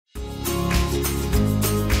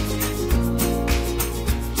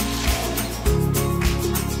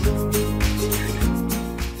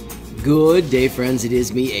Good day, friends. It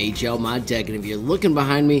is me, HLModTech, and if you're looking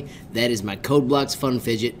behind me, that is my Codeblocks Fun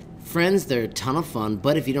Fidget. Friends, they're a ton of fun,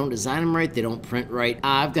 but if you don't design them right, they don't print right.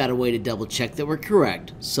 I've got a way to double check that we're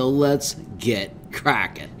correct, so let's get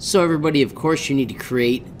cracking. So everybody, of course, you need to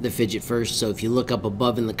create the fidget first. So if you look up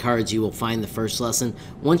above in the cards, you will find the first lesson.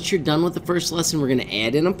 Once you're done with the first lesson, we're going to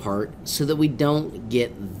add in a part so that we don't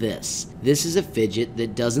get this. This is a fidget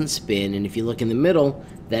that doesn't spin, and if you look in the middle,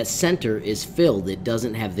 that center is filled. It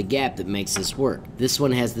doesn't have the gap that makes this work. This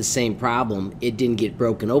one has the same problem. It didn't get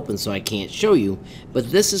broken open, so I can't show you, but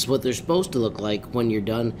this is what they're supposed to look like when you're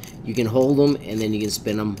done. You can hold them and then you can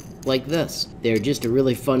spin them like this. They're just a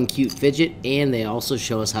really fun, cute fidget, and they also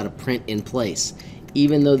show us how to print in place.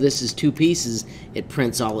 Even though this is two pieces, it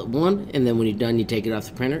prints all at one, and then when you're done, you take it off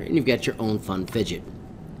the printer and you've got your own fun fidget.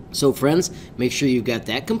 So friends, make sure you've got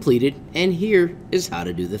that completed, and here is how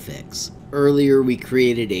to do the fix. Earlier we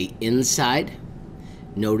created a inside.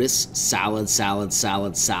 Notice solid, solid,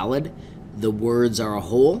 solid, solid. The words are a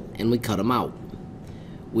hole and we cut them out.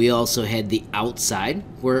 We also had the outside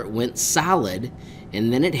where it went solid,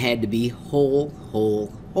 and then it had to be hole,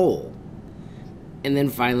 hole, hole. And then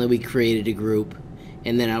finally we created a group,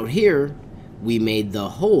 and then out here we made the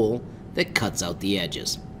hole that cuts out the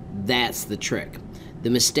edges. That's the trick. The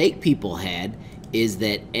mistake people had is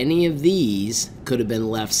that any of these could have been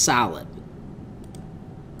left solid.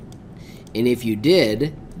 And if you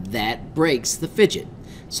did, that breaks the fidget.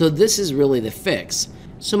 So this is really the fix.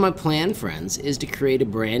 So my plan, friends, is to create a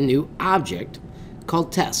brand new object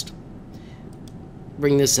called test.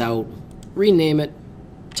 Bring this out, rename it,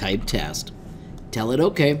 type test, tell it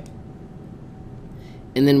OK.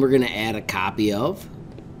 And then we're going to add a copy of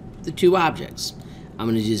the two objects. I'm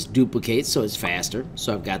going to just duplicate so it's faster.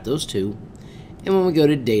 So I've got those two. And when we go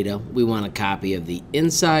to data, we want a copy of the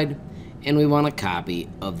inside and we want a copy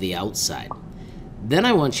of the outside. Then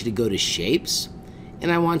I want you to go to shapes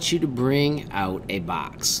and I want you to bring out a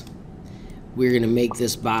box. We're going to make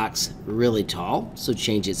this box really tall, so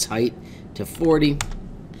change its height to 40.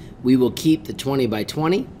 We will keep the 20 by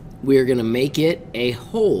 20. We're going to make it a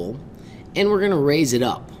hole and we're going to raise it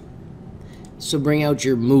up. So bring out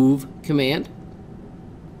your move command.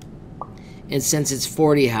 And since it's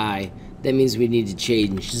 40 high, that means we need to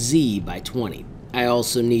change Z by 20. I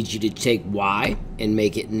also need you to take Y and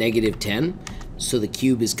make it -10, so the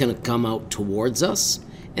cube is going to come out towards us.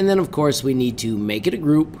 And then of course we need to make it a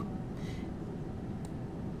group.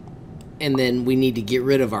 And then we need to get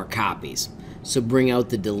rid of our copies. So bring out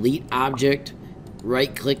the delete object,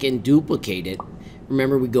 right click and duplicate it.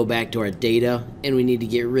 Remember, we go back to our data and we need to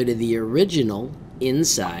get rid of the original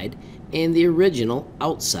inside and the original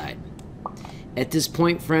outside. At this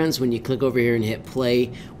point, friends, when you click over here and hit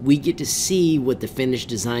play, we get to see what the finished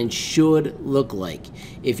design should look like.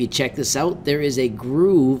 If you check this out, there is a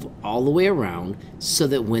groove all the way around so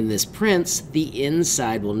that when this prints, the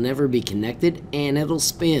inside will never be connected and it'll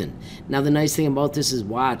spin. Now the nice thing about this is,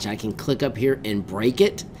 watch, I can click up here and break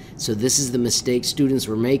it. So this is the mistake students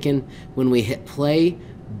were making. When we hit play,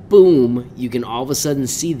 boom, you can all of a sudden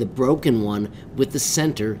see the broken one with the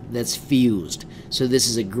center that's fused. So this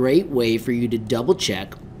is a great way for you to double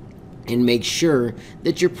check and make sure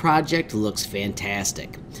that your project looks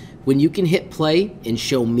fantastic. When you can hit play and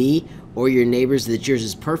show me or your neighbors that yours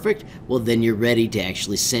is perfect, well then you're ready to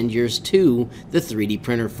actually send yours to the 3D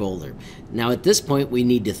printer folder. Now at this point we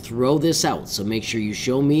need to throw this out, so make sure you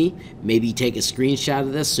show me, maybe take a screenshot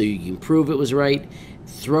of this so you can prove it was right,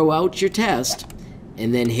 throw out your test,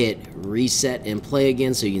 and then hit reset and play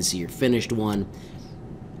again so you can see your finished one.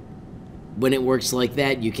 When it works like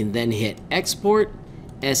that, you can then hit export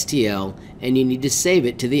STL, and you need to save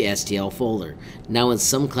it to the STL folder. Now in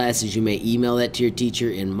some classes you may email that to your teacher.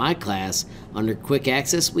 In my class, under quick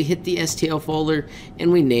access, we hit the STL folder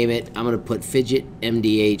and we name it. I'm going to put Fidget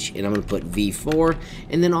MDH and I'm going to put V4,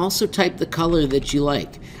 and then also type the color that you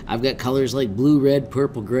like. I've got colors like blue, red,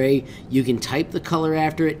 purple, gray. You can type the color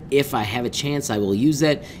after it. If I have a chance, I will use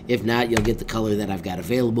that. If not, you'll get the color that I've got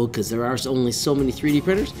available, because there are only so many 3D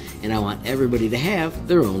printers and I want everybody to have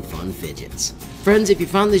their own fun fidgets. Friends, if you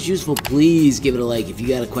found this useful, please give it a like. If you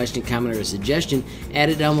got a question, comment, or a suggestion, add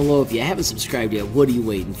it down below. If you haven't subscribed yet, what are you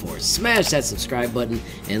waiting for? Smash that subscribe button,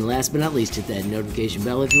 and last but not least, hit that notification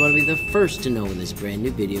bell if you want to be the first to know when there's a brand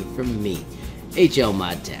new video from me,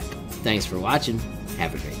 HLModTech. Thanks for watching.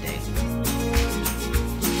 Have a great day.